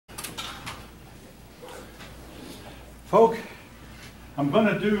Folk, I'm going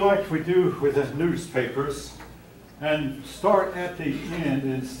to do like we do with the newspapers and start at the end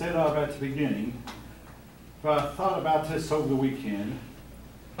instead of at the beginning. But I thought about this over the weekend.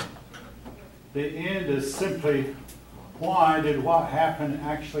 The end is simply, why did what happened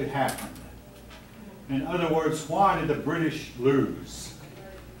actually happen? In other words, why did the British lose?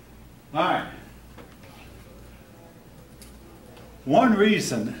 All right. One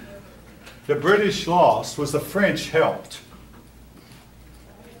reason the British lost was the French helped.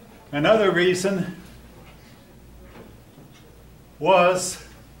 Another reason was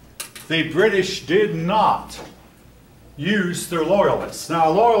the British did not use their loyalists. Now,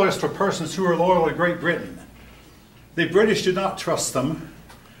 loyalists were persons who were loyal to Great Britain. The British did not trust them,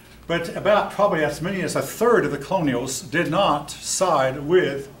 but about probably as many as a third of the colonials did not side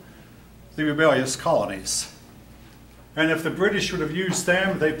with the rebellious colonies. And if the British would have used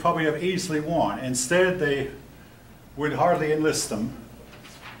them, they'd probably have easily won. Instead, they would hardly enlist them.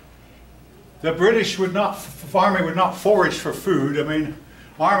 The British army would not forage for food. I mean,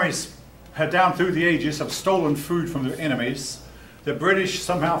 armies had down through the ages have stolen food from their enemies. The British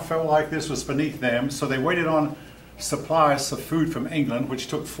somehow felt like this was beneath them, so they waited on supplies of food from England, which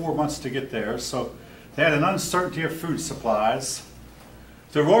took 4 months to get there. So they had an uncertainty of food supplies.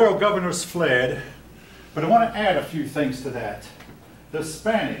 The royal governors fled, but I want to add a few things to that. The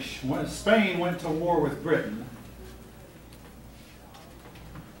Spanish, when Spain went to war with Britain,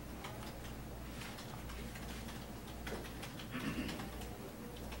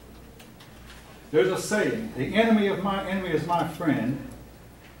 there's a saying, the enemy of my enemy is my friend.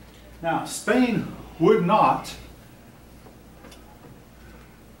 Now, Spain would not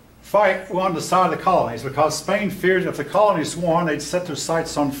fight on the side of the colonies because Spain feared if the colonies won, they'd set their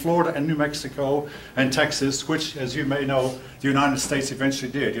sights on Florida and New Mexico and Texas, which, as you may know, the United States eventually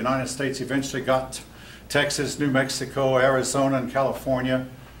did. The United States eventually got Texas, New Mexico, Arizona, and California,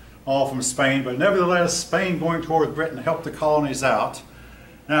 all from Spain. But nevertheless, Spain going toward Britain helped the colonies out.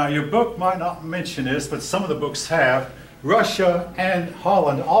 Now, your book might not mention this, but some of the books have. Russia and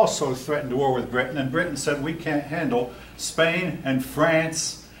Holland also threatened war with Britain, and Britain said, we can't handle Spain and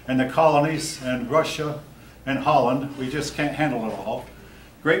France and the colonies and Russia and Holland. We just can't handle it all.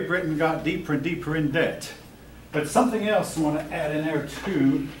 Great Britain got deeper and deeper in debt. But something else I want to add in there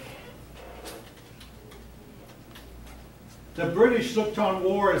too. The British looked on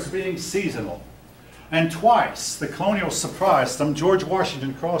war as being seasonal. And twice the colonials surprised them. George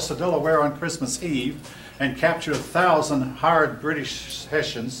Washington crossed the Delaware on Christmas Eve and captured 1,000 hired British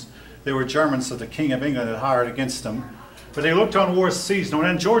Hessians. They were Germans that the King of England had hired against them. But they looked on war as seasonal.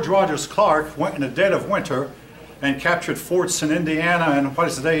 And then George Rogers Clark went in the dead of winter and captured forts in Indiana and what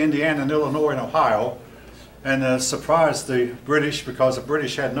is today Indiana and Illinois and Ohio, and surprised the British because the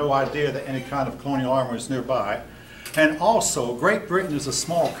British had no idea that any kind of colonial army was nearby. And also, Great Britain is a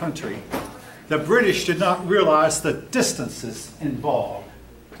small country. The British did not realize the distances involved,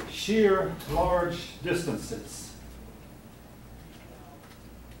 sheer large distances.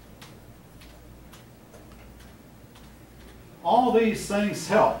 All these things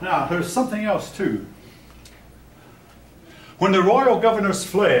help. Now, there's something else too. When the royal governors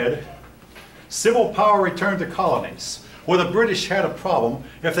fled, civil power returned to colonies. Well, the British had a problem.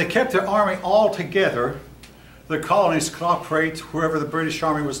 If they kept their army all together, the colonies could operate wherever the British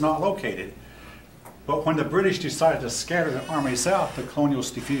army was not located. But when the British decided to scatter their armies out, the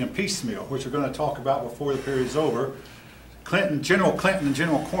colonials defeated them piecemeal, which we're going to talk about before the period is over. General Clinton and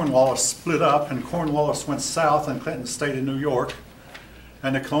General Cornwallis split up, and Cornwallis went south, and Clinton stayed in New York.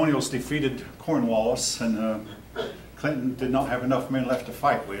 And the colonials defeated Cornwallis, and Clinton did not have enough men left to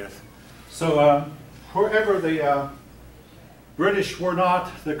fight with. So wherever the British were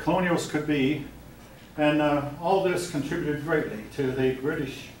not, the colonials could be, and all this contributed greatly to the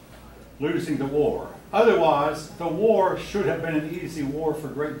British losing the war. Otherwise, the war should have been an easy war for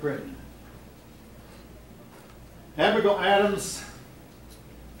Great Britain. Abigail Adams,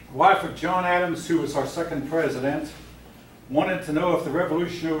 wife of John Adams, who was our second president, wanted to know if the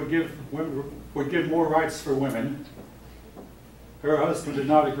revolution would give more rights for women. Her husband did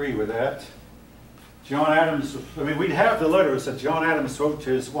not agree with that. John Adams, I mean, we have the letters that John Adams wrote to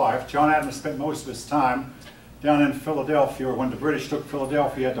his wife. John Adams spent most of his time down in Philadelphia, or when the British took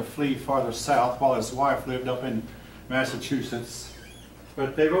Philadelphia, he had to flee farther south while his wife lived up in Massachusetts.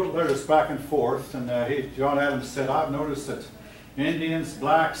 But they wrote letters back and forth, and John Adams said, I've noticed that Indians,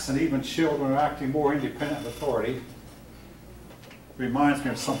 blacks, and even children are acting more independent of authority. Reminds me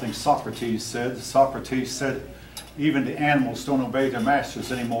of something Socrates said. Socrates said, even the animals don't obey their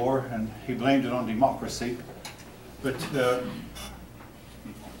masters anymore, and he blamed it on democracy. But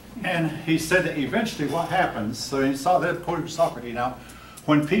And he said that eventually what happens, so he saw that quote Socrates now,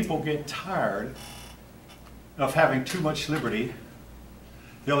 when people get tired of having too much liberty,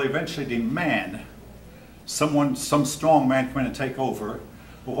 they'll eventually demand some strong man come in and take over.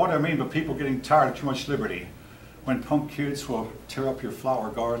 Well, what do I mean by people getting tired of too much liberty? When punk kids will tear up your flower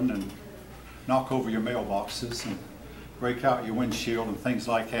garden and knock over your mailboxes and break out your windshield and things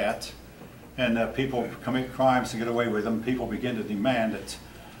like that, and people commit crimes to get away with them, people begin to demand that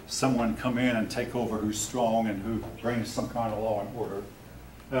someone come in and take over who's strong and who brings some kind of law and order.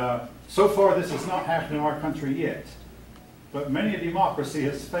 So far this has not happened in our country yet, but many a democracy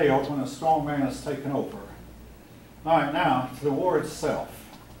has failed when a strong man has taken over. All right, now to the war itself.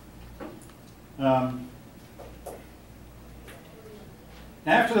 After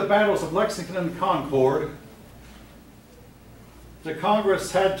the battles of Lexington and Concord, the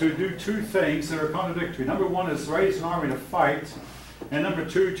Congress had to do two things that are contradictory. Number one is raise an army to fight, and number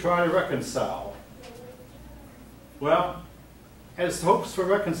two, try to reconcile. Well, as hopes for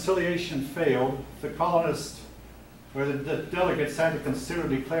reconciliation failed, the colonists, or the delegates, had to consider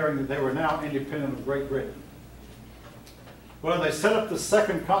declaring that they were now independent of Great Britain. Well, they set up the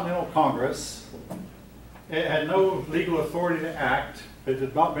Second Continental Congress. It had no legal authority to act. It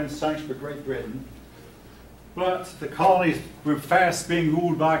had not been sanctioned by Great Britain. But the colonies were fast being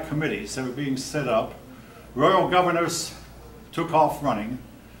ruled by committees that were being set up. Royal governors took off running,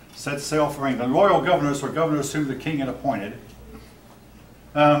 set sail for England. Royal governors were governors whom the king had appointed.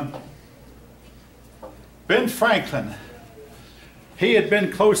 Ben Franklin, he had been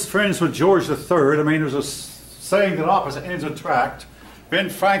close friends with George III. I mean, there's a saying that opposite ends attract. Ben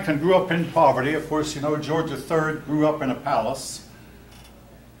Franklin grew up in poverty. Of course, you know, George III grew up in a palace.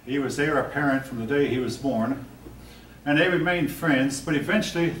 He was heir apparent from the day he was born. And they remained friends, but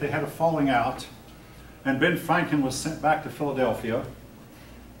eventually they had a falling out. And Ben Franklin was sent back to Philadelphia.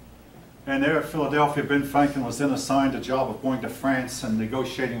 And there at Philadelphia, Ben Franklin was then assigned a job of going to France and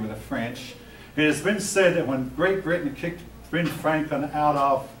negotiating with the French. It has been said that when Great Britain kicked Ben Franklin out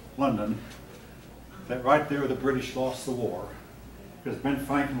of London, that right there the British lost the war. Because Ben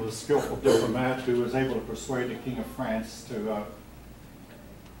Franklin was a skillful diplomat who was able to persuade the King of France to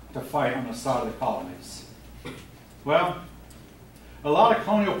fight on the side of the colonies. Well, a lot of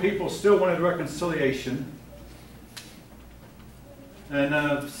colonial people still wanted reconciliation.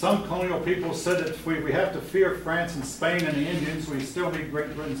 And some colonial people said that if we have to fear France and Spain and the Indians, we still need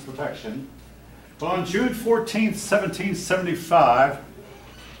Great Britain's protection. But on June 14th, 1775,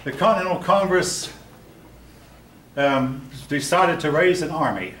 the Continental Congress decided to raise an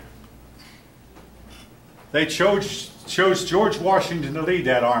army. They chose George Washington to lead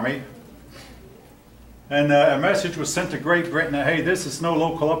that army. And a message was sent to Great Britain that, hey, this is no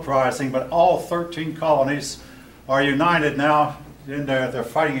local uprising, but all 13 colonies are united now, and they're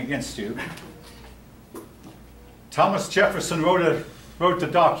fighting against you. Thomas Jefferson wrote the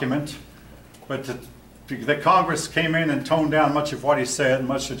document, but the Congress came in and toned down much of what he said,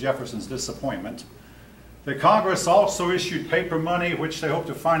 much to Jefferson's disappointment. The Congress also issued paper money, which they hoped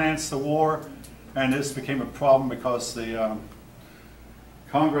to finance the war, and this became a problem because the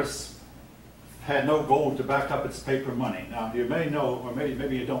Congress had no gold to back up its paper money. Now, you may know, or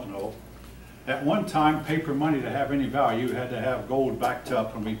maybe you don't know, at one time, paper money to have any value had to have gold backed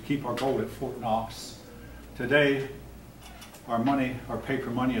up, and we keep our gold at Fort Knox. Today, our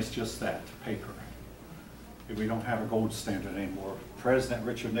paper money is just that, paper. We don't have a gold standard anymore. President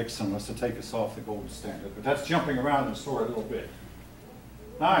Richard Nixon wants to take us off the gold standard, but that's jumping around the story a little bit.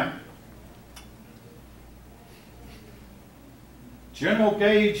 All right. General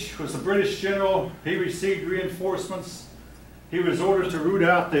Gage was a British general. He received reinforcements. He was ordered to root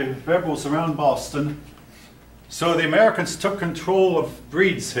out the rebels around Boston. So the Americans took control of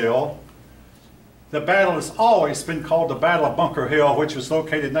Breed's Hill. The battle has always been called the Battle of Bunker Hill, which was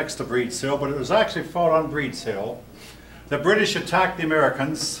located next to Breed's Hill, but it was actually fought on Breed's Hill. The British attacked the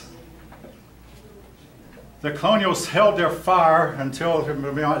Americans. The colonials held their fire until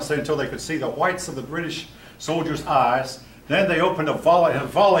they could see the whites of the British soldiers' eyes. Then they opened a volley. A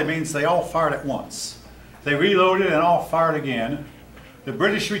volley means they all fired at once. They reloaded and all fired again. The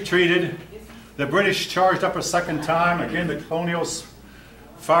British retreated. The British charged up a second time. Again, the colonials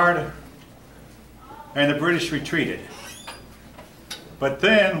fired, and the British retreated. But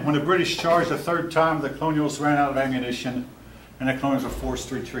then, when the British charged a third time, the colonials ran out of ammunition, and the colonials were forced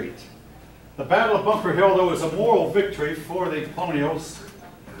to retreat. The Battle of Bunker Hill, though, was a moral victory for the colonials.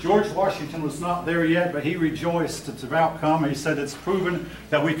 George Washington was not there yet, but he rejoiced at the outcome. He said, it's proven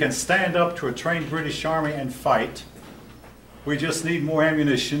that we can stand up to a trained British army and fight. We just need more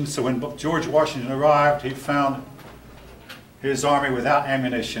ammunition. So when George Washington arrived, he found his army without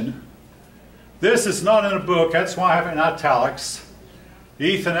ammunition. This is not in a book, that's why I have it in italics.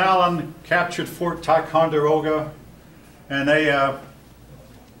 Ethan Allen captured Fort Ticonderoga, and they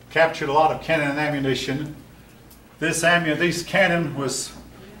captured a lot of cannon and ammunition. These cannon was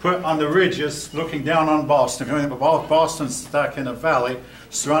put on the ridges looking down on Boston. If you know, Boston's stuck in a valley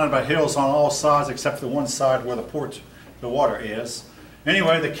surrounded by hills on all sides except for the one side where the water is.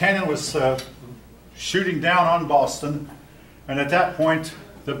 Anyway, the cannon was shooting down on Boston, and at that point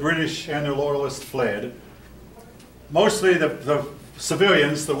the British and their loyalists fled. Mostly the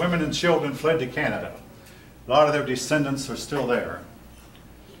civilians, the women and children, fled to Canada. A lot of their descendants are still there.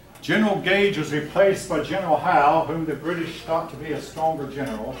 General Gage was replaced by General Howe, whom the British thought to be a stronger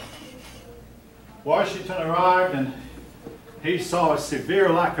general. Washington arrived and he saw a severe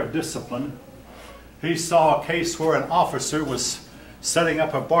lack of discipline. He saw a case where an officer was setting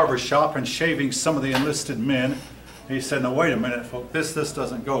up a barber shop and shaving some of the enlisted men. He said, "No, wait a minute, folks, this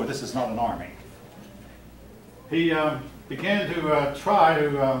doesn't go. This is not an army." He began to try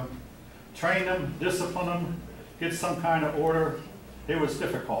to train them, discipline them, get some kind of order. It was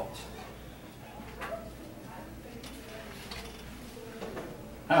difficult.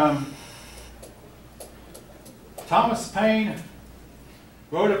 Thomas Paine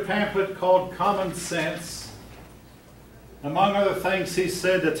wrote a pamphlet called Common Sense. Among other things, he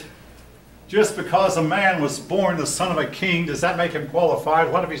said that just because a man was born the son of a king, does that make him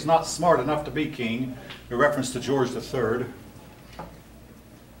qualified? What if he's not smart enough to be king? In reference to George III.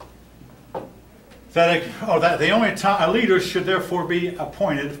 That the only time a leader should therefore be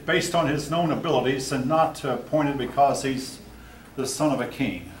appointed based on his known abilities and not appointed because he's the son of a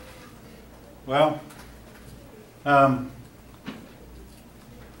king. Well,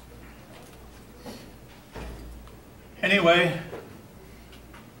 anyway,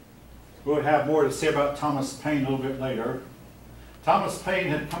 we'll have more to say about Thomas Paine a little bit later. Thomas Paine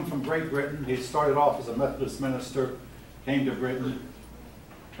had come from Great Britain. He started off as a Methodist minister, came to Britain.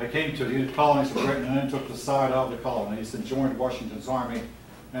 They came to the colonies of Britain and then took the side of the colonies and joined Washington's army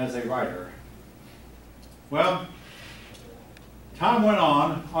as a writer. Well, time went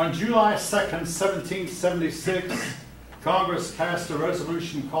on. On July 2nd, 1776, Congress passed a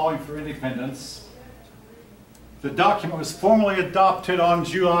resolution calling for independence. The document was formally adopted on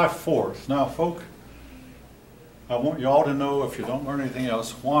July 4th. Now, folk, I want you all to know, if you don't learn anything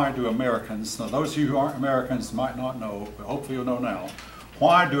else, why do Americans, now those of you who aren't Americans might not know, but hopefully you'll know now,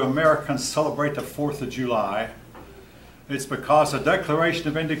 why do Americans celebrate the 4th of July? It's because the Declaration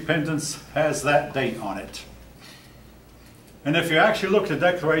of Independence has that date on it. And if you actually look at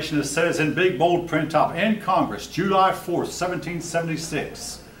the Declaration, it says in big bold print up, in Congress, July 4th,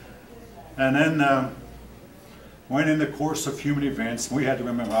 1776. And then when in the course of human events, we had to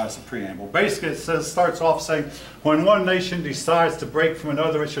memorize the preamble. Basically, it starts off saying, when one nation decides to break from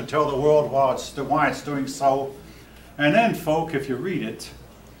another, it should tell the world why it's doing so. And then, folk, if you read it,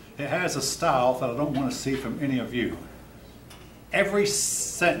 it has a style that I don't want to see from any of you. Every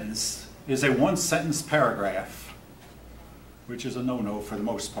sentence is a one-sentence paragraph, which is a no-no for the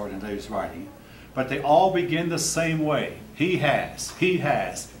most part in today's writing. But they all begin the same way. He has, he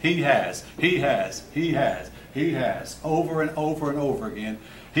has, he has, he has, he has. He has, over and over and over again.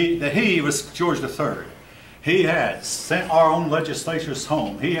 The he was George III. He has sent our own legislatures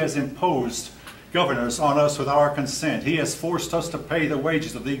home. He has imposed governors on us without our consent. He has forced us to pay the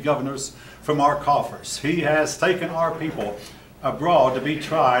wages of these governors from our coffers. He has taken our people abroad to be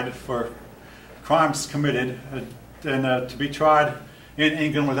tried for crimes committed and to be tried in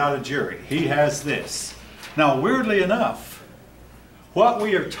England without a jury. He has this. Now, weirdly enough, what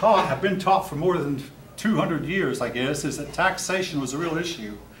we are taught, have been taught for more than 200 years, I guess, is that taxation was a real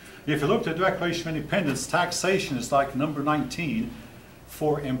issue. If you look at the Declaration of Independence, taxation is like number 19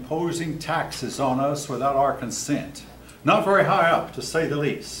 for imposing taxes on us without our consent. Not very high up, to say the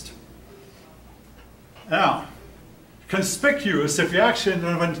least. Now, conspicuous, if you actually,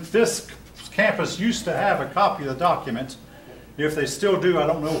 when this campus used to have a copy of the document, if they still do, I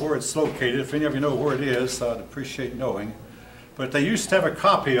don't know where it's located. If any of you know where it is, I'd appreciate knowing. But they used to have a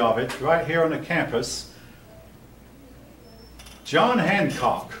copy of it right here on the campus. John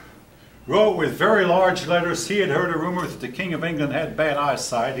Hancock wrote with very large letters. He had heard a rumor that the King of England had bad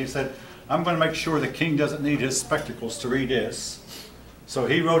eyesight. He said, I'm going to make sure the king doesn't need his spectacles to read this. So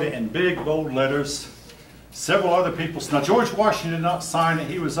he wrote it in big, bold letters. Several other people. Now, George Washington did not sign it.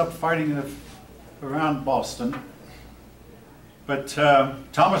 He was up fighting around Boston. But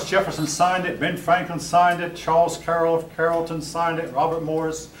Thomas Jefferson signed it, Ben Franklin signed it, Charles Carroll of Carrollton signed it, Robert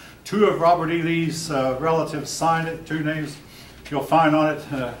Morris, two of Robert E. Lee's relatives signed it, two names you'll find on it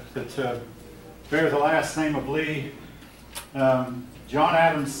that bear the last name of Lee. John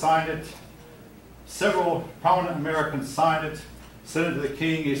Adams signed it. several prominent Americans signed it, sent it to the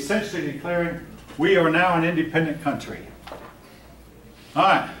king, essentially declaring, we are now an independent country. All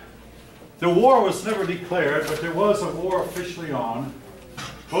right. The war was never declared, but there was a war officially on.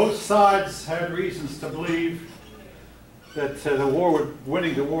 Both sides had reasons to believe that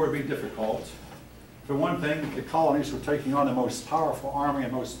winning the war would be difficult. For one thing, the colonies were taking on the most powerful army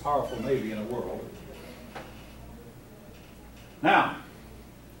and most powerful navy in the world. Now,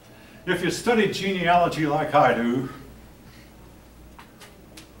 if you study genealogy like I do,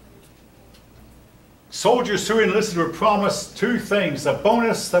 soldiers who enlisted were promised two things: a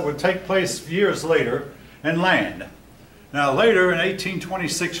bonus that would take place years later, and land. Now later in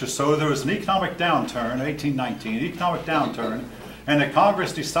 1826 or so, there was an economic downturn, 1819, an economic downturn, and the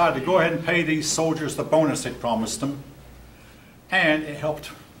Congress decided to go ahead and pay these soldiers the bonus they promised them, and it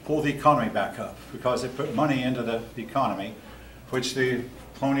helped pull the economy back up because it put money into the economy, which the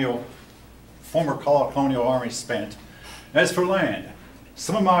former colonial army spent. As for land,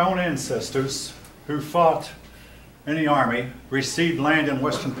 some of my own ancestors who fought in the army received land in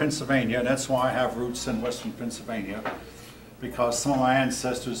western Pennsylvania, and that's why I have roots in western Pennsylvania, because some of my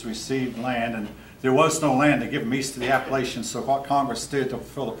ancestors received land, and there was no land to give them east of the Appalachians, so what Congress did to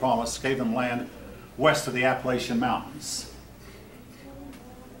fulfill the promise gave them land west of the Appalachian Mountains.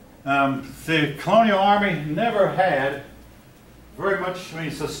 The colonial army never had very much,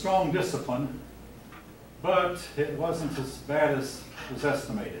 it's a strong discipline, but it wasn't as bad as was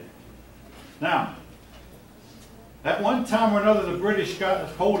estimated. Now, at one time or another, the British got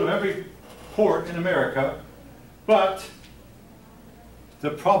hold of every port in America, but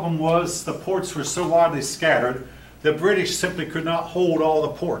the problem was the ports were so widely scattered, the British simply could not hold all the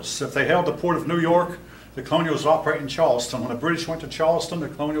ports. If they held the port of New York, the colonials would operate in Charleston. When the British went to Charleston, the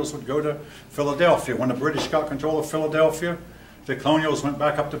colonials would go to Philadelphia. When the British got control of Philadelphia, the colonials went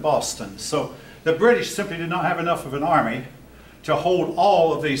back up to Boston. So the British simply did not have enough of an army to hold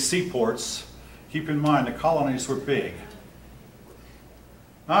all of these seaports. Keep in mind, the colonies were big.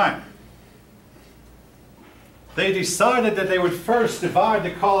 All right. They decided that they would first divide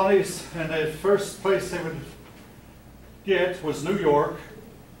the colonies, and the first place they would get was New York.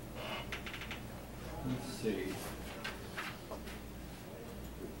 Let's see.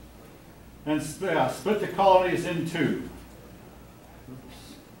 And split the colonies in two.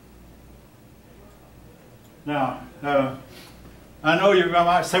 Oops. Now, I know you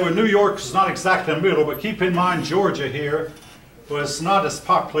might say, well, New York is not exactly in the middle, but keep in mind Georgia here was not as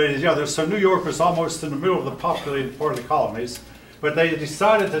populated as the others, so New York was almost in the middle of the populated part of the colonies. But they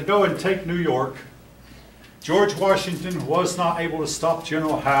decided to go and take New York. George Washington was not able to stop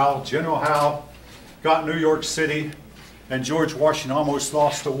General Howe. General Howe got New York City, and George Washington almost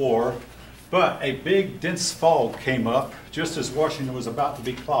lost the war. But a big dense fog came up just as Washington was about to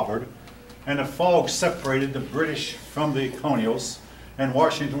be clobbered, and the fog separated the British from the colonials, and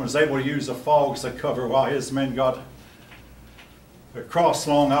Washington was able to use the fog as a cover while his men got across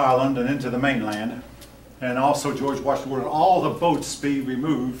Long Island and into the mainland. And also George Washington ordered all the boats be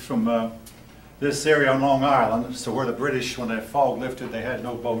removed from this area on Long Island, so where the British, when the fog lifted, they had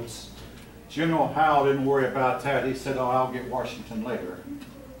no boats. General Howe didn't worry about that. He said, oh, I'll get Washington later.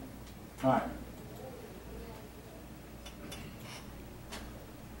 All right.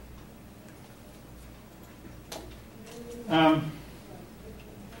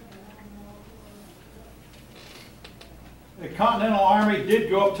 The Continental Army did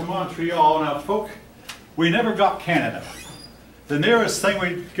go up to Montreal. Now, folk, we never got Canada. The nearest thing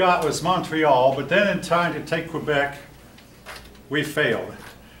we got was Montreal, but then in time to take Quebec, we failed.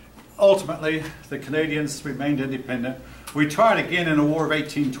 Ultimately, the Canadians remained independent. We tried again in the War of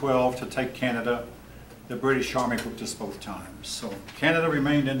 1812 to take Canada. The British Army whipped us both times. So Canada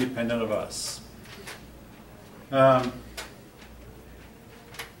remained independent of us.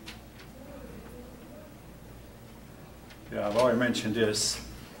 Yeah, I've already mentioned this.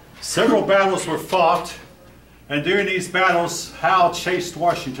 Several battles were fought, and during these battles, Howe chased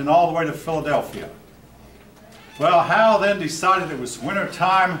Washington all the way to Philadelphia. Well, Howe then decided it was winter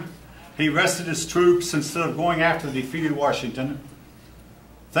time. He rested his troops instead of going after the defeated Washington.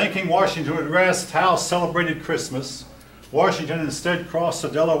 Thinking Washington would rest, Howe celebrated Christmas. Washington instead crossed the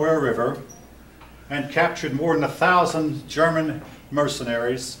Delaware River and captured more than 1,000 German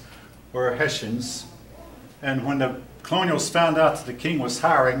mercenaries, or Hessians. And when the colonials found out that the king was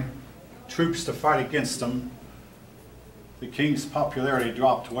hiring troops to fight against them, the king's popularity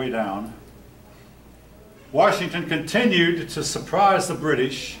dropped way down. Washington continued to surprise the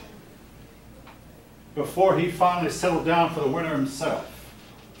British before he finally settled down for the winter himself.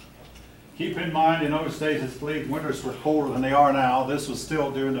 Keep in mind, in those days, it's believed winters were colder than they are now. This was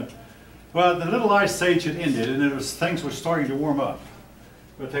still during the Well, the little ice age had ended, and things were starting to warm up,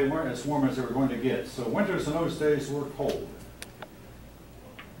 but they weren't as warm as they were going to get. So winters in those days were cold.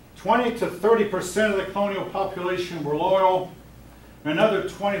 20 to 30% of the colonial population were loyal. Another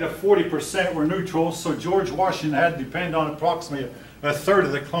 20 to 40% were neutral. So George Washington had to depend on approximately a third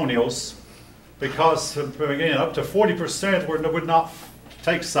of the colonials, because again, up to 40% would not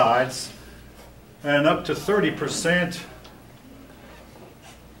take sides, and up to 30%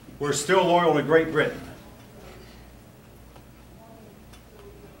 were still loyal to Great Britain.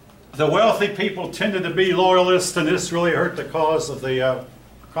 The wealthy people tended to be loyalists, and this really hurt the cause of the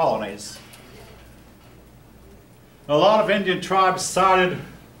colonies. A lot of Indian tribes sided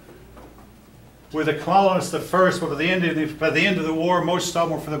with the colonists at first, but by the end of the war, most of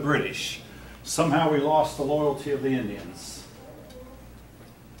them were for the British. Somehow we lost the loyalty of the Indians.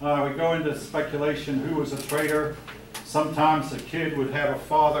 We go into speculation who was a traitor. Sometimes a kid would have a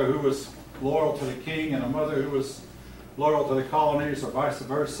father who was loyal to the king and a mother who was loyal to the colonies, or vice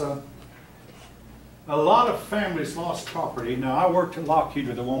versa. A lot of families lost property. Now, I worked at Lockheed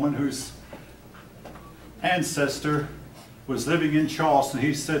with a woman whose ancestor was living in Charleston.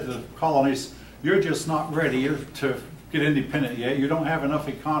 He said to the colonies, "You're just not ready to get independent yet. You don't have enough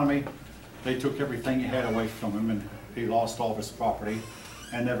economy." They took everything he had away from him, and he lost all of his property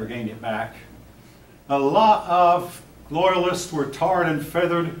and never gained it back. A lot of loyalists were tarred and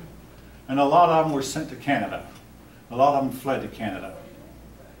feathered, and a lot of them were sent to Canada. A lot of them fled to Canada.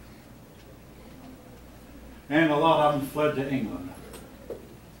 And a lot of them fled to England.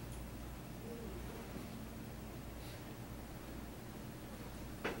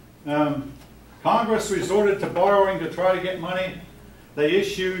 Congress resorted to borrowing to try to get money. They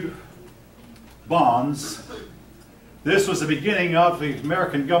issued bonds. This was the beginning of the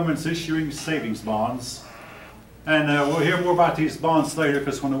American government's issuing savings bonds. And we'll hear more about these bonds later,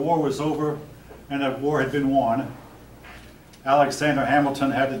 because when the war was over and the war had been won, Alexander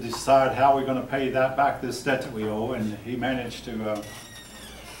Hamilton had to decide how we're going to pay back this debt that we owe, and he managed to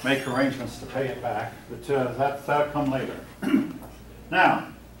make arrangements to pay it back. But that'll come later. Now,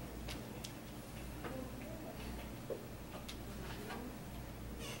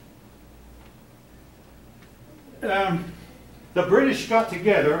 the British got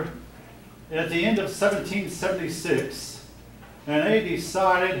together at the end of 1776, and they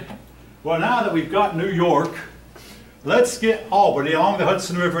decided, well, now that we've got New York, let's get Albany along the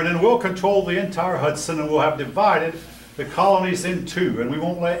Hudson River, and then we'll control the entire Hudson, and we'll have divided the colonies in two, and we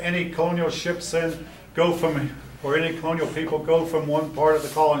won't let any colonial ships go from, or any colonial people go from one part of the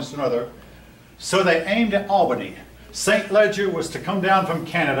colonies to another. So they aimed at Albany. St. Leger was to come down from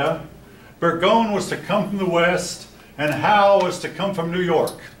Canada, Burgoyne was to come from the west, and Howe was to come from New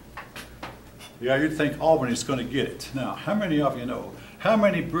York. Yeah, you'd think Albany's going to get it. Now, how many of you know how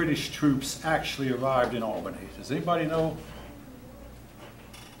many British troops actually arrived in Albany? Does anybody know?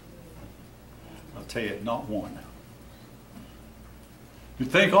 I'll tell you, not one.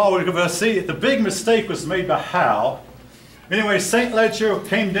 You'd think, oh, we're going to see it. The big mistake was made by Howe. Anyway, St. Leger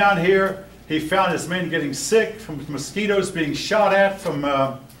came down here. He found his men getting sick from mosquitoes, being shot at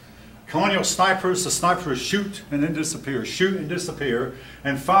from colonial snipers. The snipers would shoot and then disappear, shoot and disappear.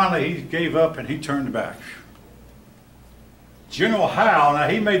 And finally, he gave up and he turned back. General Howe, now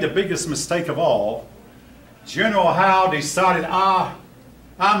he made the biggest mistake of all. General Howe decided, I'm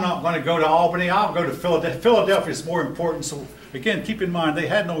not going to go to Albany, I'll go to Philadelphia. Philadelphia is more important. So again, keep in mind, they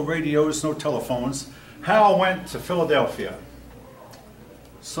had no radios, no telephones. Howe went to Philadelphia.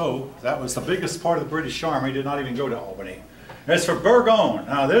 So that was the biggest part of the British Army, did not even go to Albany. As for Burgoyne,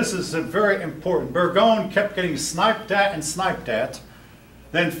 now this is very important. Burgoyne kept getting sniped at and sniped at.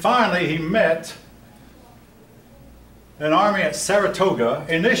 Then finally he met an army at Saratoga.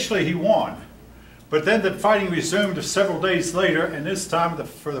 Initially he won, but then the fighting resumed several days later, and this time,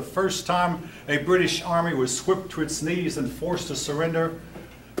 for the first time, a British army was whipped to its knees and forced to surrender.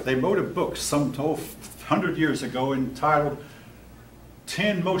 They wrote a book some 100 years ago entitled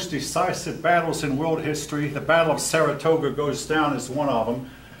 10 Most Decisive Battles in World History. The Battle of Saratoga goes down as one of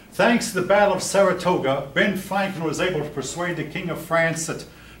them. Thanks to the Battle of Saratoga, Ben Franklin was able to persuade the King of France that,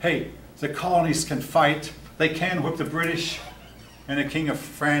 hey, the colonies can fight, they can whip the British, and the King of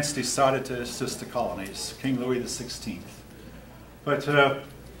France decided to assist the colonies, King Louis XVI. But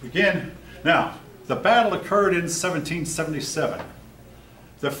again, now, the battle occurred in 1777.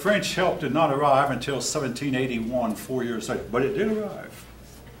 The French help did not arrive until 1781, 4 years later, but it did arrive.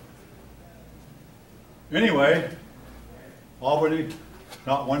 Anyway, Albany,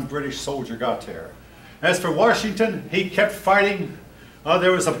 not one British soldier got there. As for Washington, he kept fighting.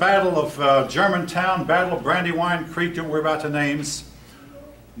 There was a battle of Germantown, Battle of Brandywine Creek, don't worry about the names.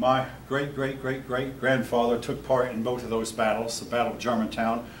 My great-great-great-great-grandfather took part in both of those battles, the Battle of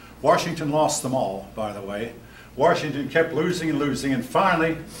Germantown. Washington lost them all, by the way. Washington kept losing and losing, and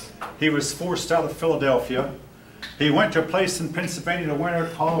finally he was forced out of Philadelphia. He went to a place in Pennsylvania the winter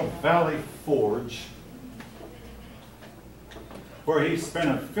called Valley Forge, where he spent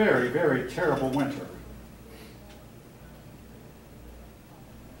a very, very terrible winter.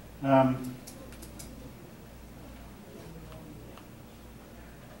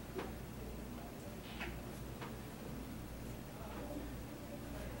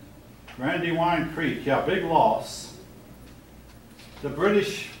 Brandywine Creek, yeah, big loss. The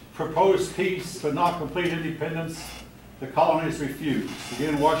British proposed peace but not complete independence. The colonies refused.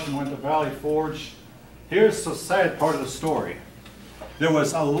 Again, Washington went to Valley Forge. Here's the sad part of the story. There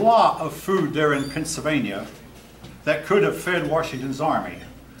was a lot of food there in Pennsylvania that could have fed Washington's army,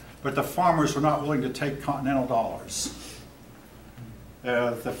 but the farmers were not willing to take continental dollars.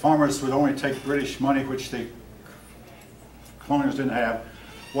 The farmers would only take British money, which the colonials didn't have.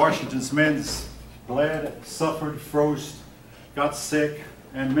 Washington's men bled, suffered, froze, got sick,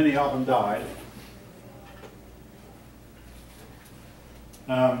 and many of them died.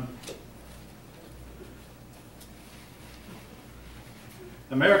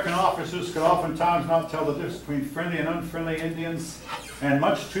 American officers could oftentimes not tell the difference between friendly and unfriendly Indians, and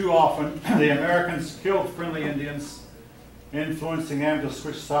much too often the Americans killed friendly Indians, influencing them to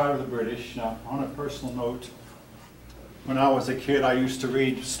switch side with the British. Now, on a personal note, when I was a kid, I used to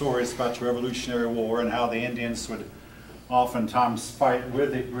read stories about the Revolutionary War and how the Indians would oftentimes fight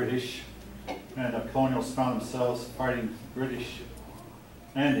with the British, and the colonials found themselves fighting the British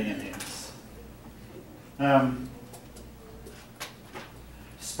and the Indians.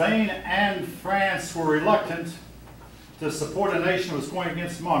 Spain and France were reluctant to support a nation that was going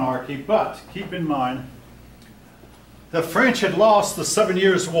against monarchy, but keep in mind, the French had lost the 7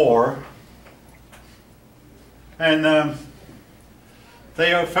 Years' War, and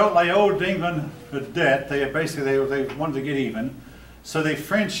they felt they owed England a debt. They wanted to get even. So the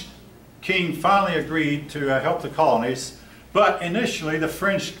French king finally agreed to help the colonies. But initially the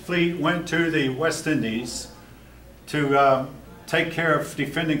French fleet went to the West Indies to take care of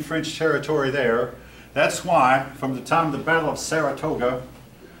defending French territory there. That's why from the time the Battle of Saratoga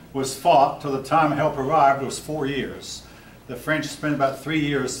was fought till the time help arrived was 4 years. The French spent about 3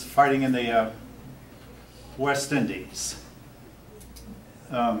 years fighting in the West Indies.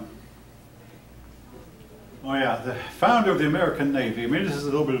 Oh yeah, the founder of the American Navy, I mean this is a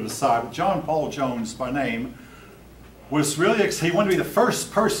little bit of a side, but John Paul Jones by name was really, he wanted to be the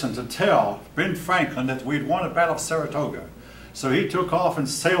first person to tell Ben Franklin that we'd won a Battle of Saratoga. So he took off and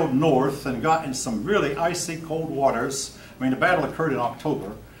sailed north and got in some really icy cold waters. I mean the battle occurred in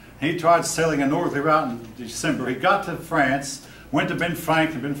October. He tried sailing a northerly route in December. He got to France, went to Ben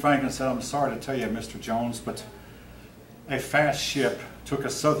Franklin. Ben Franklin said, "I'm sorry to tell you, Mr. Jones, but a fast ship took a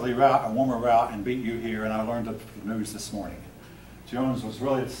southerly route, a warmer route, and beat you here, and I learned the news this morning." Jones was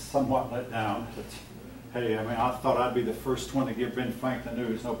really somewhat let down. But, hey, I mean, I thought I'd be the first one to give Ben Franklin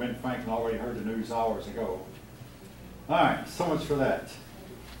news. No, Ben Franklin already heard the news hours ago. All right, so much for that.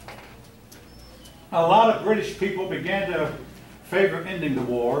 A lot of British people began to favor ending the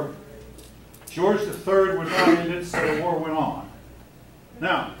war. George III would not end it, so the war went on.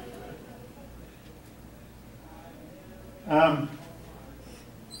 Now,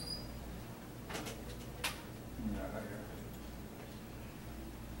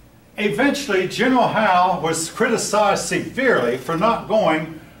 eventually, General Howe was criticized severely for not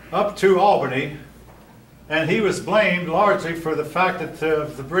going up to Albany, and he was blamed largely for the fact that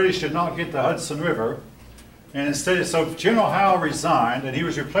the British did not get the Hudson River. And instead, so General Howe resigned, and he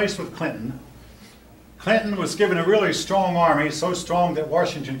was replaced with Clinton. Clinton was given a really strong army, so strong that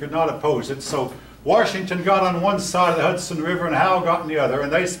Washington could not oppose it. So Washington got on one side of the Hudson River and Howe got on the other,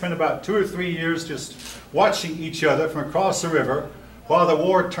 and they spent about 2 or 3 years just watching each other from across the river while the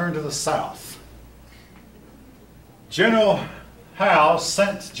war turned to the south. General Howe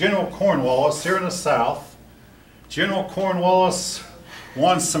sent General Cornwallis here in the south. General Cornwallis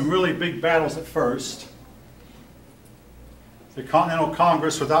won some really big battles at first. The Continental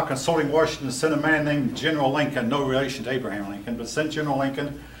Congress, without consulting Washington, sent a man named General Lincoln, no relation to Abraham Lincoln, but sent General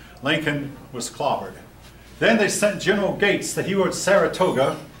Lincoln. Lincoln was clobbered. Then they sent General Gates, the hero at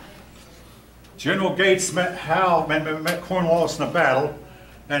Saratoga. General Gates met Cornwallis in a battle,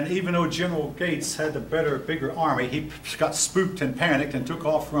 and even though General Gates had the better, bigger army, he got spooked and panicked and took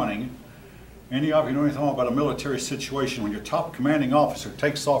off running. Any of you know anything about a military situation? When your top commanding officer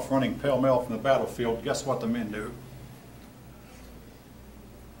takes off running pell-mell from the battlefield, guess what the men do?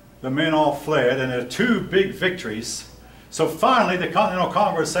 The men all fled, and there were 2 big victories. So finally, the Continental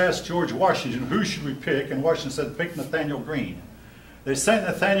Congress asked George Washington, who should we pick? And Washington said, pick Nathanael Greene. They sent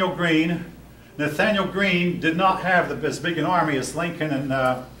Nathanael Greene. Nathanael Greene did not have as big an army as Lincoln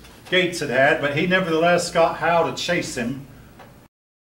and Gates had had, but he nevertheless got Howe to chase him.